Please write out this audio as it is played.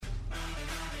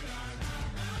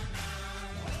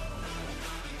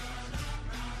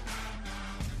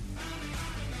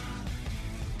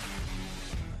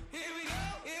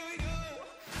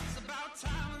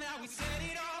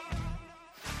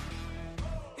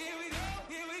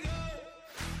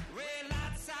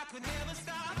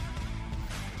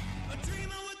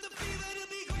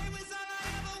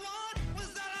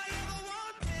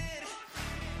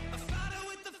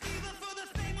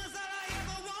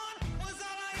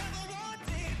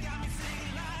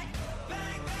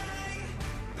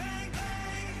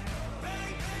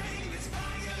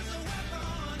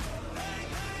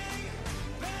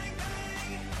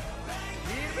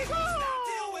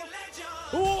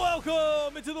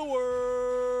Welcome into the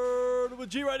Word with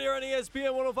G right here on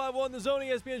ESPN 105.1 The Zone,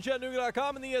 ESPN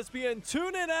Chattanooga.com, and the ESPN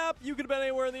TuneIn app. You could have been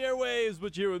anywhere in the airwaves,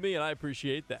 but you're here with me, and I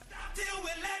appreciate that.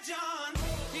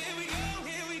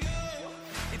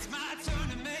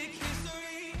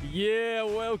 Yeah,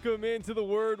 welcome into the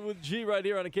Word with G right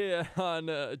here on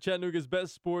Chattanooga's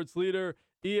best sports leader,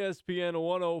 ESPN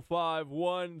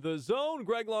 105.1 The Zone.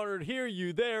 Greg Larnard here,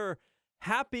 you there.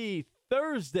 Happy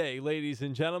Thursday, ladies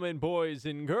and gentlemen, boys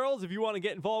and girls. If you want to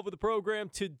get involved with the program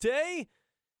today,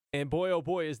 and boy, oh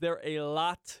boy, is there a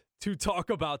lot to talk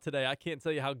about today. I can't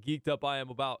tell you how geeked up I am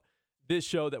about this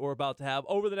show that we're about to have.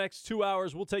 Over the next 2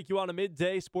 hours, we'll take you on a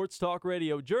midday sports talk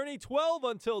radio journey, 12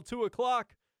 until 2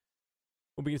 o'clock.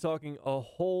 We'll be talking a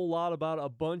whole lot about a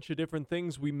bunch of different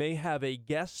things. We may have a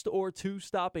guest or two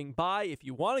stopping by. If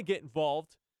you want to get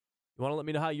involved, you want to let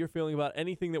me know how you're feeling about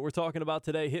anything that we're talking about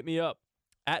today, hit me up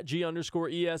at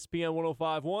G_ESPN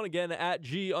 1051. Again, at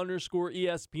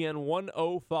G_ESPN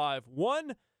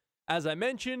 1051. As I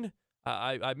mentioned,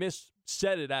 I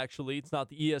missaid it actually. It's not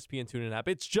the ESPN TuneIn app.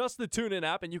 It's just the TuneIn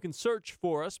app, and you can search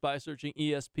for us by searching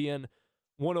ESPN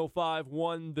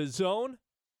 1051 The Zone.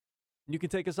 You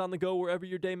can take us on the go wherever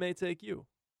your day may take you.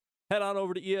 Head on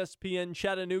over to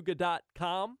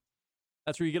ESPNChattanooga.com.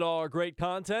 That's where you get all our great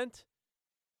content.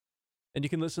 And you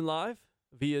can listen live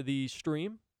via the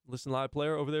stream. Listen live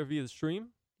player over there via the stream.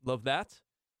 Love that.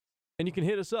 And you can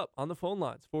hit us up on the phone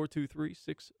lines,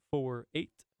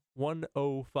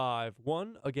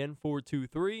 423-648-1051. Again,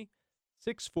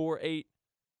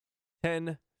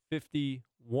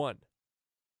 423-648-1051.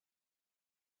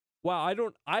 Wow,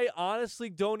 I honestly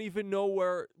don't even know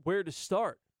where to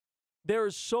start. There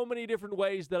are so many different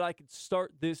ways that I could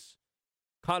start this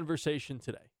conversation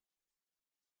today.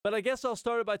 But I guess I'll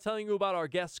start it by telling you about our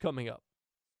guests coming up.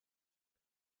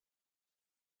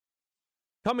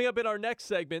 Coming up in our next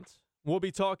segment, we'll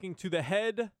be talking to the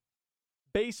head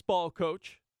baseball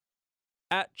coach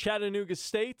at Chattanooga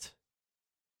State,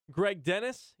 Greg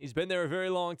Dennis. He's been there a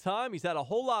very long time. He's had a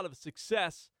whole lot of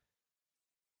success.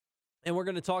 And we're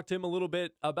going to talk to him a little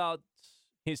bit about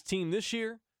his team this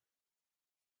year,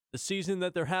 the season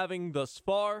that they're having thus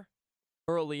far,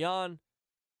 early on,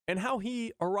 and how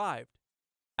he arrived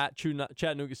at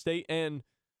Chattanooga State, and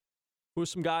who are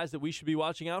some guys that we should be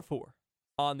watching out for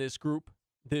on this group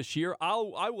this year. I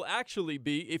will actually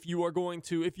be, if you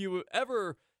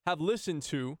ever have listened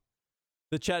to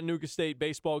the Chattanooga State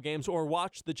baseball games or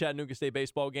watched the Chattanooga State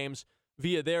baseball games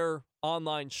via their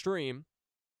online stream,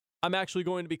 I'm actually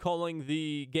going to be calling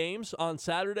the games on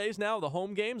Saturdays now, the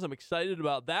home games. I'm excited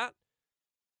about that.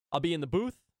 I'll be in the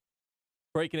booth,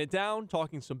 breaking it down,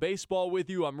 talking some baseball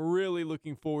with you. I'm really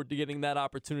looking forward to getting that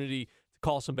opportunity to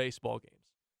call some baseball games.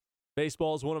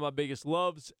 Baseball is one of my biggest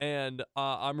loves, and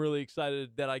I'm really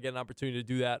excited that I get an opportunity to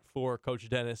do that for Coach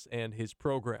Dennis and his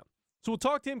program. So we'll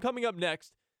talk to him coming up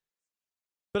next.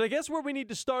 But I guess where we need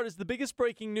to start is the biggest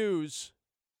breaking news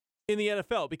in the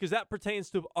NFL, because that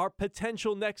pertains to our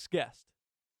potential next guest.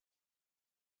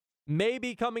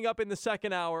 Maybe coming up in the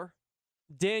second hour,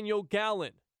 Daniel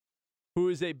Gallen, who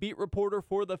is a beat reporter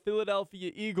for the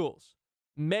Philadelphia Eagles,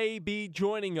 may be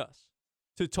joining us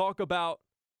to talk about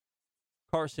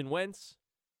Carson Wentz,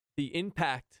 the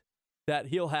impact that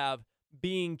he'll have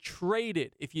being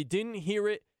traded. If you didn't hear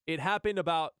it, it happened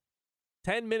about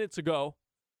 10 minutes ago.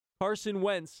 Carson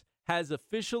Wentz has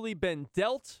officially been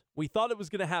dealt. We thought it was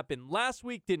going to happen last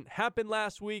week. Didn't happen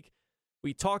last week.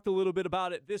 We talked a little bit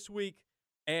about it this week,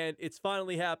 and it's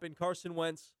finally happened. Carson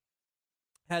Wentz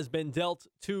has been dealt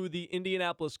to the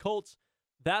Indianapolis Colts.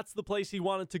 That's the place he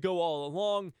wanted to go all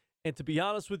along. And to be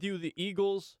honest with you, the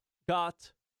Eagles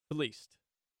got fleeced.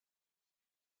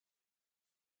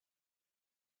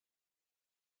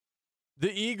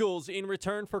 The Eagles, in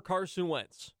return for Carson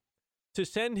Wentz, to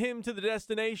send him to the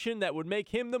destination that would make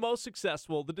him the most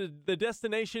successful, the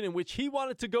destination in which he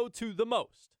wanted to go to the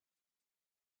most,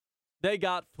 they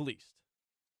got fleeced.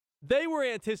 They were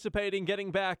anticipating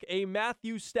getting back a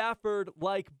Matthew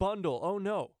Stafford-like bundle. Oh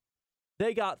no,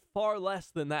 they got far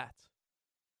less than that.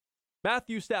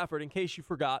 Matthew Stafford, in case you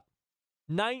forgot,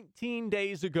 19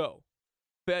 days ago,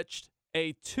 fetched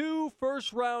a 2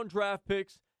 first-round draft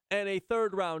picks and a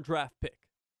third-round draft pick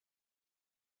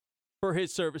for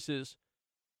his services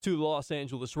to the Los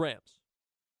Angeles Rams.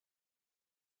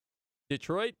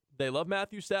 Detroit, they love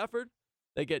Matthew Stafford.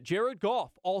 They get Jared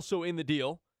Goff also in the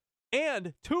deal,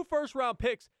 and 2 first-round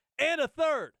picks and a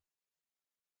third.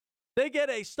 They get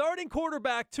a starting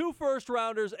quarterback, 2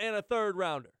 first-rounders, and a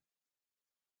third-rounder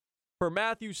for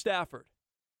Matthew Stafford,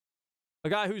 a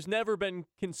guy who's never been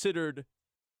considered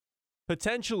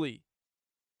potentially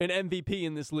an MVP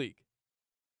in this league.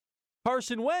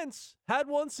 Carson Wentz had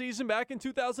one season back in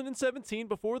 2017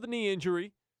 before the knee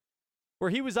injury where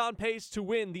he was on pace to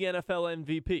win the NFL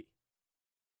MVP.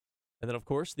 And then, of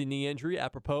course, the knee injury,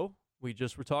 apropos, we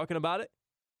just were talking about it,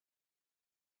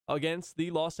 against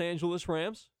the Los Angeles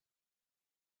Rams.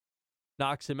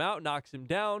 Knocks him out, knocks him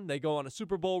down. They go on a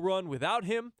Super Bowl run without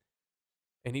him.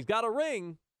 And he's got a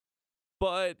ring,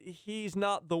 but he's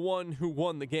not the one who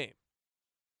won the game.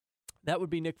 That would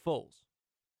be Nick Foles.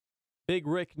 Big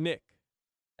Rick Nick,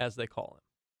 as they call him.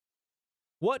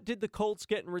 What did the Colts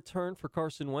get in return for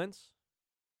Carson Wentz?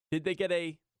 Did they get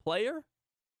a player?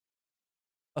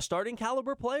 A starting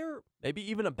caliber player? Maybe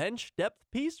even a bench depth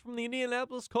piece from the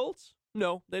Indianapolis Colts?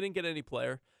 No, they didn't get any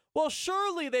player. Well,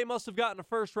 surely they must have gotten a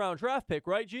first-round draft pick,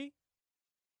 right, G?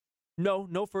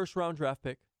 No first-round draft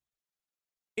pick.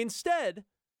 Instead,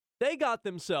 they got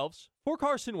themselves, for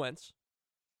Carson Wentz,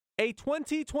 a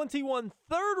 2021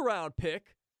 third-round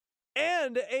pick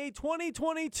and a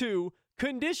 2022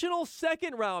 conditional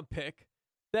second-round pick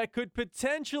that could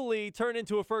potentially turn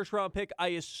into a first-round pick, I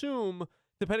assume,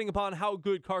 depending upon how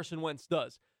good Carson Wentz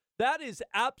does. That is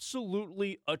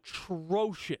absolutely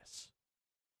atrocious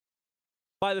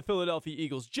by the Philadelphia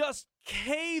Eagles, just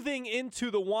caving into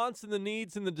the wants and the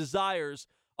needs and the desires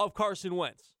of Carson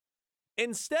Wentz.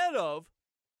 Instead of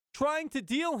trying to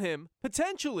deal him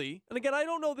potentially, and again, I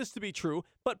don't know this to be true,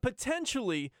 but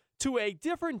potentially to a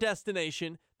different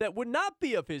destination that would not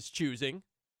be of his choosing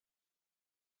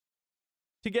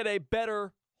to get a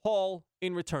better haul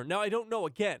in return. Now, I don't know,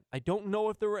 again, I don't know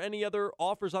if there were any other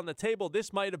offers on the table.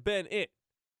 This might have been it.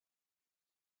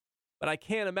 But I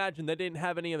can't imagine they didn't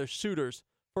have any other suitors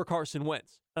for Carson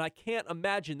Wentz. And I can't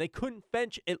imagine they couldn't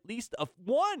fetch at least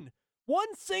one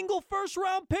single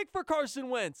first-round pick for Carson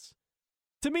Wentz.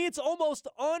 To me, it's almost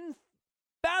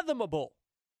unfathomable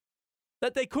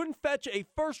that they couldn't fetch a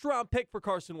first-round pick for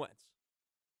Carson Wentz.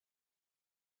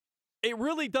 It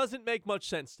really doesn't make much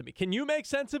sense to me. Can you make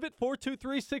sense of it?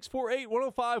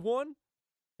 423-648-1051.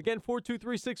 Again,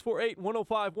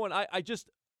 423-648-1051.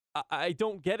 I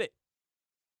don't get it.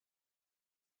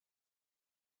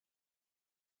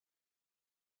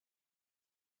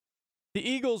 The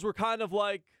Eagles were kind of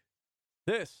like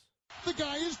this. The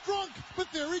guy is drunk, but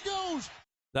there he goes.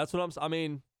 That's what I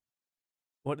mean,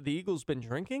 what have the Eagles been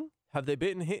drinking? Have they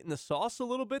been hitting the sauce a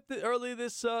little bit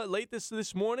late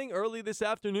this morning, early this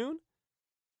afternoon?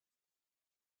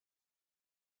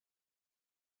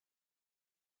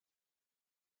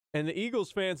 And the Eagles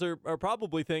fans are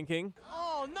probably thinking,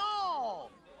 oh no,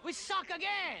 we suck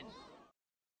again.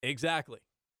 Exactly.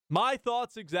 My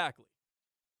thoughts exactly.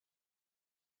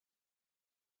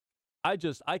 I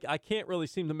can't really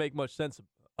seem to make much sense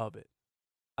of it.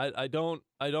 I don't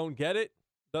get it.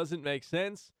 Doesn't make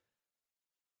sense.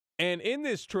 And in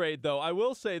this trade, though, I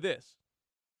will say this.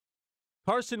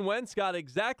 Carson Wentz got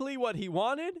exactly what he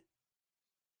wanted.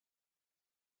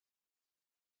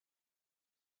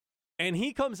 And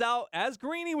he comes out, as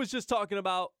Greeny was just talking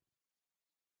about,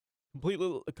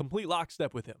 complete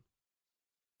lockstep with him.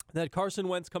 That Carson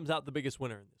Wentz comes out the biggest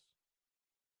winner in this.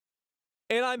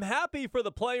 And I'm happy for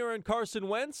the player in Carson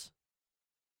Wentz.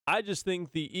 I just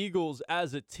think the Eagles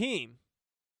as a team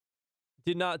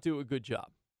did not do a good job.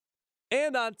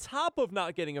 And on top of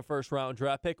not getting a first-round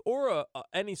draft pick or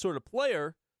any sort of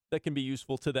player that can be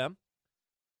useful to them,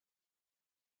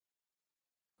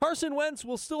 Carson Wentz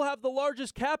will still have the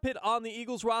largest cap hit on the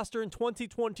Eagles roster in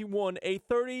 2021, a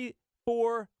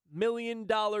 $34 million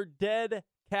dead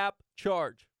cap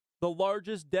charge, the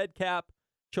largest dead cap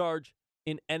charge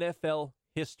in NFL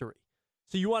history.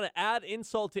 So you want to add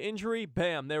insult to injury?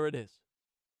 Bam, there it is.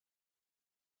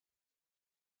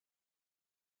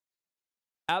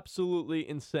 Absolutely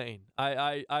insane.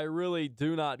 I really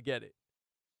do not get it.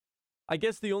 I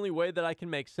guess the only way that I can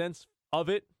make sense of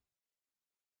it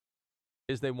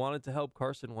is they wanted to help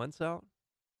Carson Wentz out.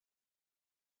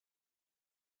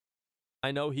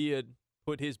 I know he had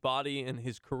put his body and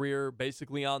his career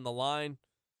basically on the line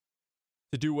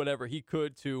to do whatever he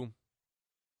could to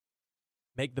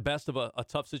make the best of a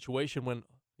tough situation when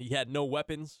he had no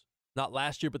weapons, not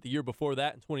last year, but the year before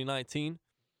that in 2019.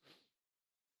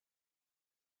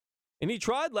 And he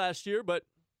tried last year, but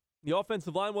the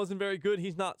offensive line wasn't very good.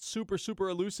 He's not super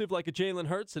elusive like a Jalen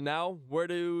Hurts. And now, where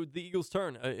do the Eagles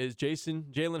turn? Is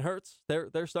Jalen Hurts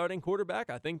their starting quarterback?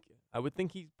 I would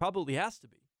think he probably has to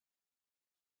be.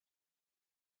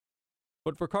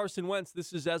 But for Carson Wentz,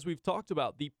 this is, as we've talked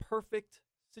about, the perfect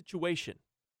situation.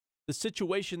 The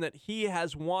situation that he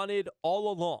has wanted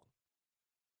all along.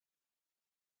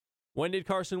 When did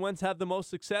Carson Wentz have the most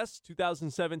success?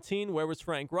 2017. Where was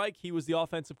Frank Reich? He was the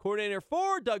offensive coordinator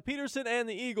for Doug Peterson and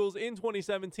the Eagles in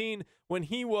 2017 when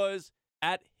he was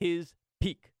at his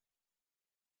peak.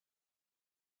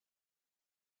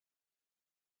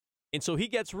 And so he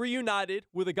gets reunited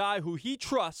with a guy who he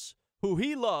trusts, who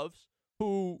he loves,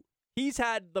 who he's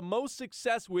had the most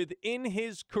success with in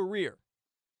his career.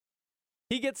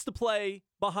 He gets to play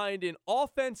behind an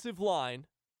offensive line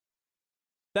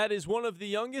that is one of the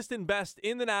youngest and best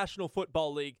in the National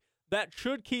Football League. That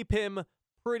should keep him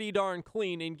pretty darn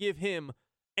clean and give him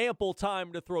ample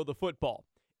time to throw the football.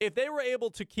 If they were able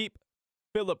to keep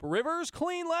Phillip Rivers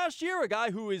clean last year, a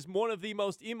guy who is one of the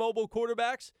most immobile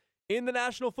quarterbacks in the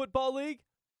National Football League,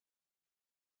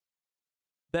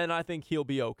 then I think he'll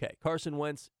be okay. Carson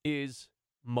Wentz is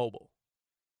mobile.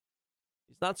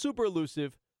 He's not super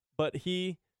elusive, but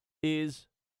he is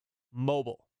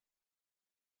mobile.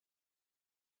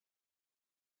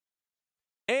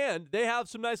 And they have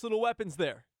some nice little weapons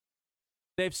there.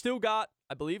 They've still got,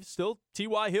 I believe,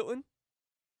 T.Y. Hilton.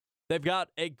 They've got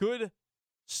a good,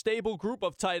 stable group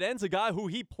of tight ends, a guy who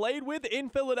he played with in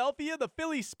Philadelphia, the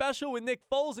Philly special with Nick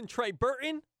Foles and Trey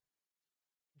Burton.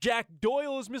 Jack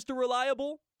Doyle is Mr.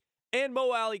 Reliable. And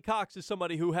Mo Alley Cox is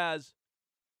somebody who has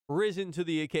risen to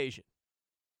the occasion.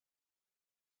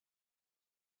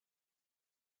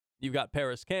 You've got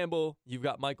Paris Campbell. You've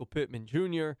got Michael Pittman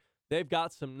Jr. They've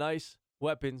got some nice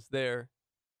weapons there.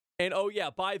 And, oh, yeah,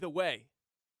 by the way,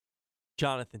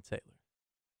 Jonathan Taylor.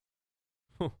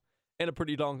 And a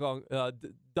pretty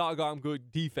doggone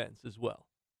good defense as well.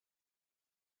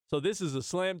 So this is a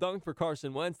slam dunk for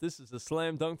Carson Wentz. This is a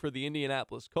slam dunk for the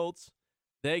Indianapolis Colts.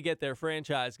 They get their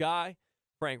franchise guy,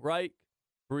 Frank Reich,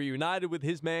 reunited with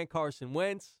his man, Carson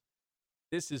Wentz.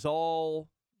 This is all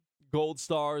gold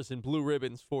stars and blue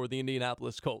ribbons for the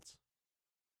Indianapolis Colts.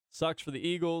 Sucks for the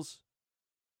Eagles,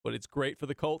 but it's great for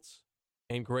the Colts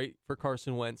and great for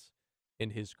Carson Wentz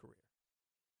in his career.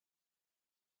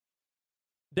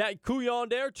 Dat Couillon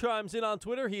there chimes in on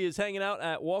Twitter. He is hanging out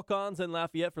at Walk-Ons in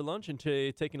Lafayette for lunch and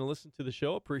taking a listen to the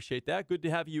show. Appreciate that. Good to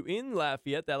have you in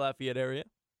Lafayette, that Lafayette area.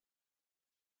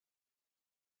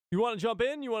 You want to jump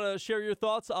in? You want to share your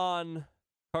thoughts on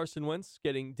Carson Wentz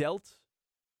getting dealt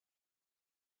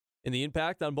and the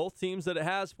impact on both teams that it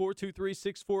has?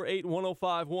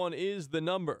 423-648-1051 is the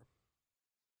number.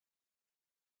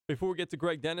 Before we get to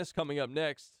Greg Dennis coming up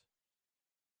next,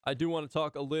 I do want to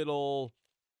talk a little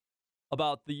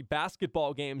about the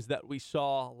basketball games that we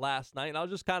saw last night, and I'll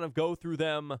just kind of go through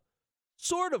them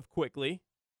sort of quickly.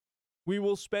 We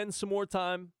will spend some more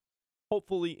time,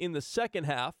 hopefully, in the second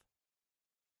half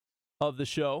of the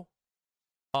show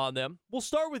on them. We'll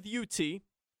start with UT.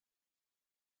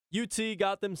 UT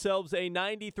got themselves a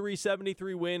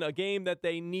 93-73 win, a game that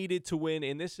they needed to win,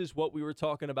 and this is what we were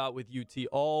talking about with UT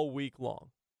all week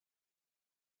long.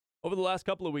 Over the last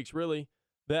couple of weeks, really,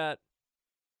 that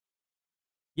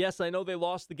yes, I know they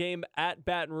lost the game at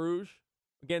Baton Rouge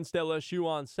against LSU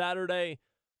on Saturday,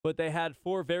 but they had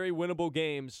 4 very winnable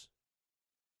games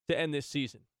to end this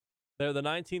season. They're the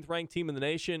 19th ranked team in the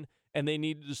nation, and they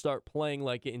needed to start playing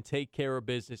like it and take care of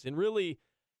business and really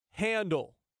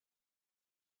handle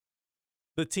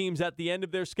the teams at the end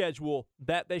of their schedule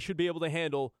that they should be able to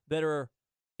handle that are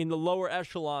in the lower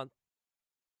echelon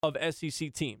of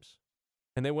SEC teams.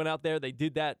 And they went out there, they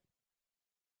did that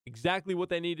exactly what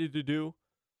they needed to do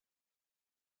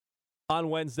on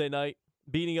Wednesday night,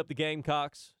 beating up the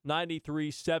Gamecocks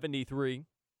 93-73.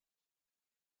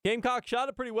 Gamecocks shot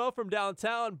it pretty well from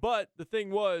downtown, but the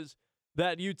thing was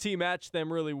that UT matched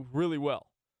them really, really well.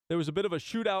 There was a bit of a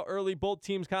shootout early, both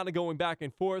teams kind of going back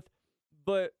and forth,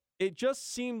 but it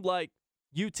just seemed like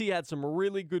UT had some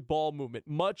really good ball movement,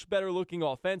 much better looking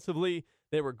offensively.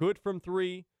 They were good from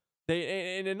 3.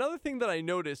 And another thing that I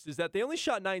noticed is that they only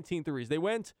shot 19 threes. They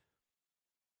went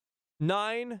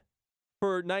 9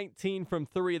 for 19 from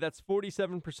 3. That's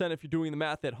 47% if you're doing the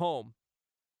math at home.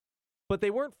 But they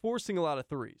weren't forcing a lot of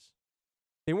threes.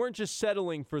 They weren't just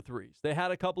settling for threes. They had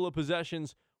a couple of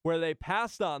possessions where they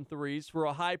passed on threes for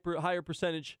a higher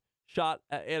percentage shot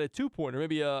at a 2-pointer,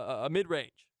 maybe a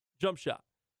mid-range jump shot.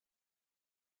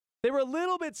 They were a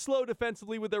little bit slow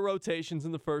defensively with their rotations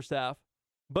in the first half.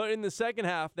 But in the second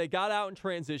half, they got out in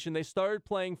transition. They started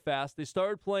playing fast. They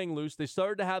started playing loose. They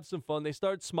started to have some fun. They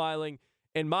started smiling.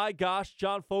 And my gosh,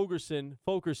 John Fulkerson,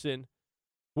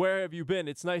 where have you been?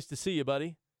 It's nice to see you,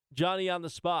 buddy. Johnny on the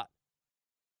spot.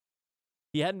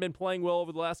 He hadn't been playing well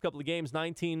over the last couple of games.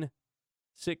 19,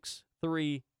 6,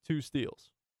 3, 2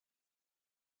 steals.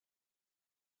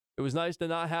 It was nice to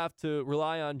not have to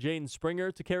rely on Jaden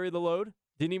Springer to carry the load.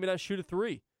 Didn't even have to shoot a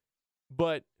 3.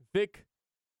 But Vic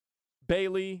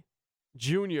Bailey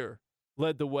Jr.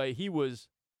 led the way. He was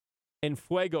en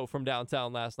fuego from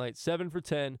downtown last night. 7 for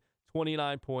 10,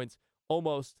 29 points,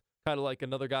 almost kind of like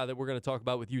another guy that we're going to talk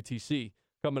about with UTC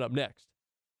coming up next.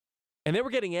 And they were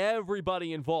getting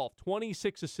everybody involved.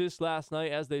 26 assists last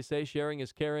night, as they say, sharing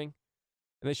is caring.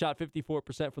 And they shot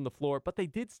 54% from the floor. But they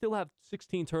did still have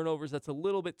 16 turnovers. That's a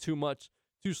little bit too much,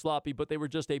 too sloppy. But they were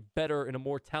just a better and a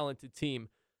more talented team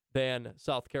than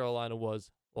South Carolina was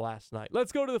last night.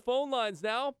 Let's go to the phone lines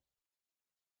now.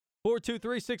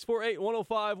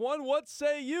 423-648-1051. What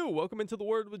say you? Welcome into the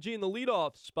Word with G in the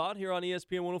leadoff spot here on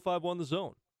ESPN 1051 The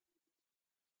Zone.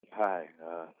 Hi,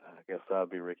 I guess I'll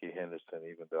be Ricky Henderson,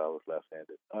 even though I was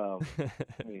left-handed.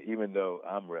 Even though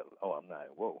I'm I'm not.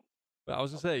 Whoa. I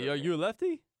was going to say, are you a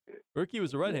lefty? Ricky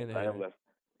was a right-handed. I am left.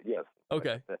 Yes.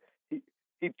 Okay.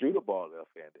 He threw the ball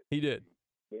left-handed. He did.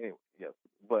 Anyway, yes.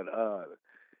 But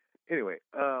anyway,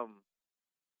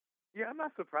 yeah, I'm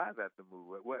not surprised at the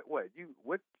move. What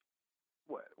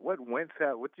Wentz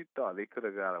had? What you thought they could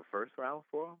have got a first round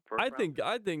for him?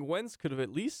 I think Wentz could have at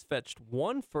least fetched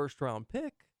one first-round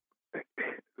pick.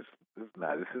 This is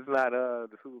not the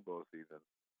Super Bowl season,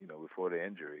 before the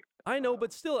injury. I know,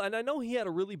 but still, and I know he had a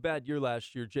really bad year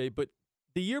last year, Jay, but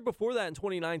the year before that in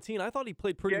 2019, I thought he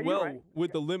played pretty well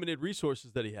with the limited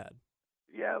resources that he had.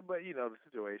 Yeah, but, the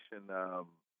situation,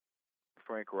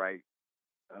 Frank Wright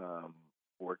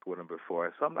worked with him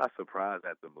before, so I'm not surprised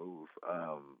at the move.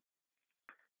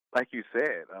 Like you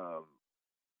said,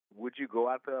 would you go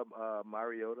after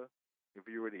Mariota if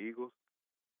you were the Eagles?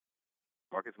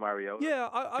 Marcus Mariota? Yeah,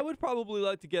 I would probably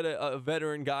like to get a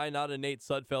veteran guy, not a Nate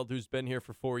Sudfeld who's been here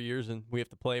for 4 years and we have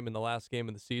to play him in the last game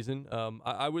of the season.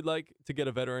 I would like to get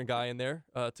a veteran guy in there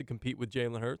to compete with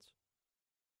Jalen Hurts.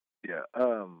 Yeah.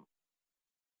 I'm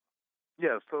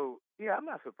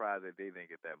not surprised that they didn't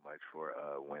get that much for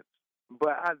Wentz.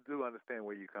 But I do understand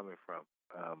where you're coming from.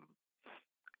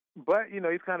 But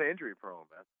he's kind of injury prone,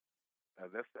 man.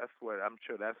 That's what I'm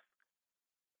sure that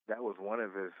was one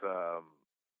of his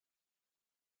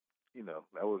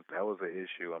that was an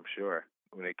issue, I'm sure,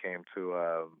 when it came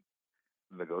to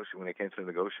the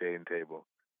negotiating table.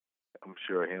 I'm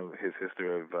sure his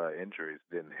history of injuries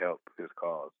didn't help his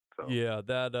cause. So. Yeah,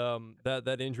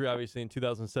 that injury obviously in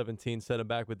 2017 set him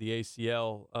back with the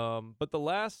ACL. But the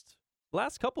last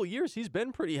couple of years he's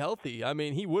been pretty healthy. I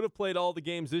mean, he would have played all the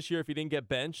games this year if he didn't get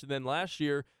benched, and then last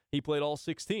year he played all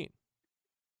 16.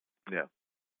 Yeah.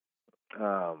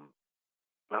 I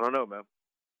don't know, man.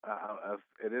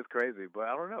 It is crazy, but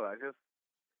I don't know.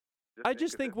 I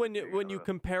just think when you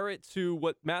compare it to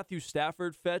what Matthew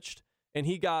Stafford fetched, and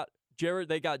they got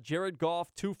Jared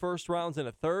Goff 2 first rounds and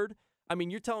a third. I mean,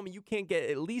 you're telling me you can't get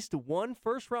at least 1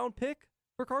 first round pick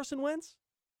for Carson Wentz?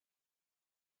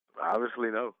 Obviously,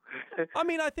 no. I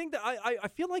mean, I think that I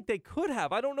feel like they could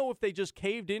have. I don't know if they just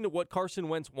caved into what Carson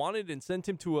Wentz wanted and sent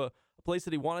him to a place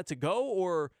that he wanted to go,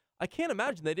 or I can't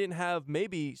imagine they didn't have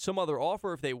maybe some other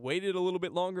offer. If they waited a little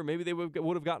bit longer, maybe they would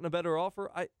have gotten a better offer.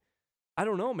 I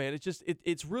don't know, man.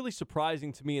 It's really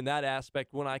surprising to me in that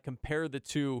aspect when I compare the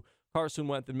two, Carson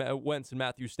Wentz and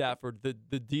Matthew Stafford,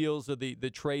 the deals or the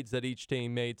trades that each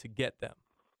team made to get them.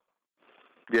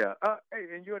 Yeah. Hey,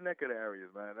 in your neck of the areas,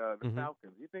 man, the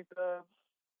Falcons, you think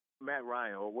Matt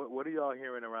Ryan, or what are y'all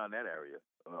hearing around that area?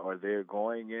 Are they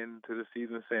going into the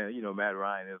season saying, Matt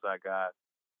Ryan is our guy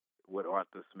with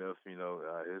Arthur Smith, this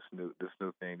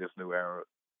new era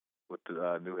with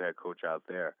the new head coach out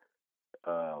there?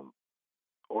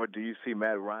 Or do you see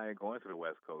Matt Ryan going to the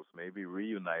West Coast, maybe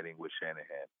reuniting with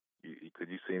Shanahan? Could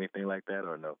you see anything like that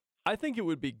or no? I think it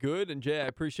would be good. And, Jay, I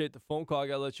appreciate the phone call. I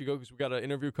got to let you go because we got an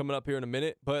interview coming up here in a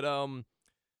minute. But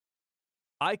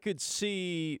I could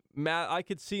see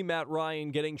Matt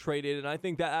Ryan getting traded, and I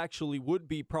think that actually would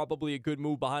be probably a good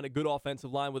move behind a good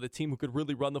offensive line with a team who could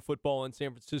really run the football in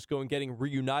San Francisco and getting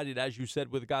reunited, as you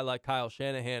said, with a guy like Kyle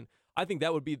Shanahan. I think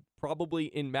that would be probably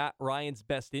in Matt Ryan's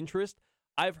best interest.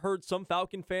 I've heard some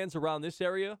Falcon fans around this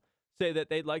area say that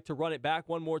they'd like to run it back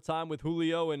one more time with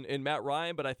Julio and Matt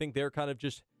Ryan, but I think they're kind of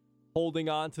just holding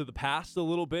on to the past a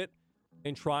little bit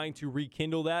and trying to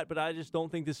rekindle that. But I just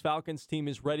don't think this Falcons team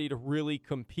is ready to really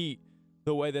compete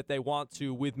the way that they want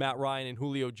to with Matt Ryan and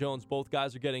Julio Jones. Both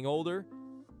guys are getting older.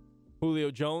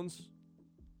 Julio Jones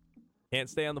can't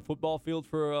stay on the football field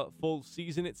for a full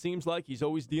season, it seems like. He's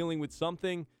always dealing with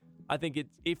something. I think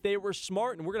if they were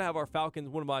smart, and we're going to have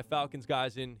one of my Falcons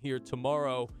guys in here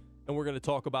tomorrow, and we're going to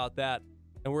talk about that.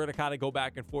 And we're going to kind of go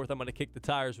back and forth. I'm going to kick the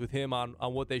tires with him on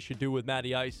what they should do with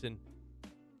Matty Ice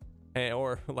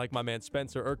or like my man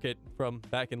Spencer Urquhart from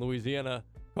back in Louisiana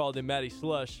called him Matty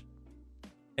Slush,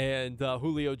 and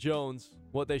Julio Jones,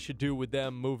 what they should do with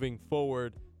them moving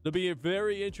forward. It'll be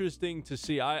very interesting to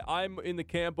see. I'm in the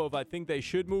camp of I think they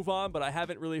should move on, but I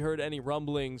haven't really heard any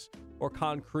rumblings or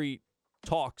concrete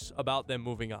talks about them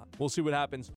moving on. We'll see what happens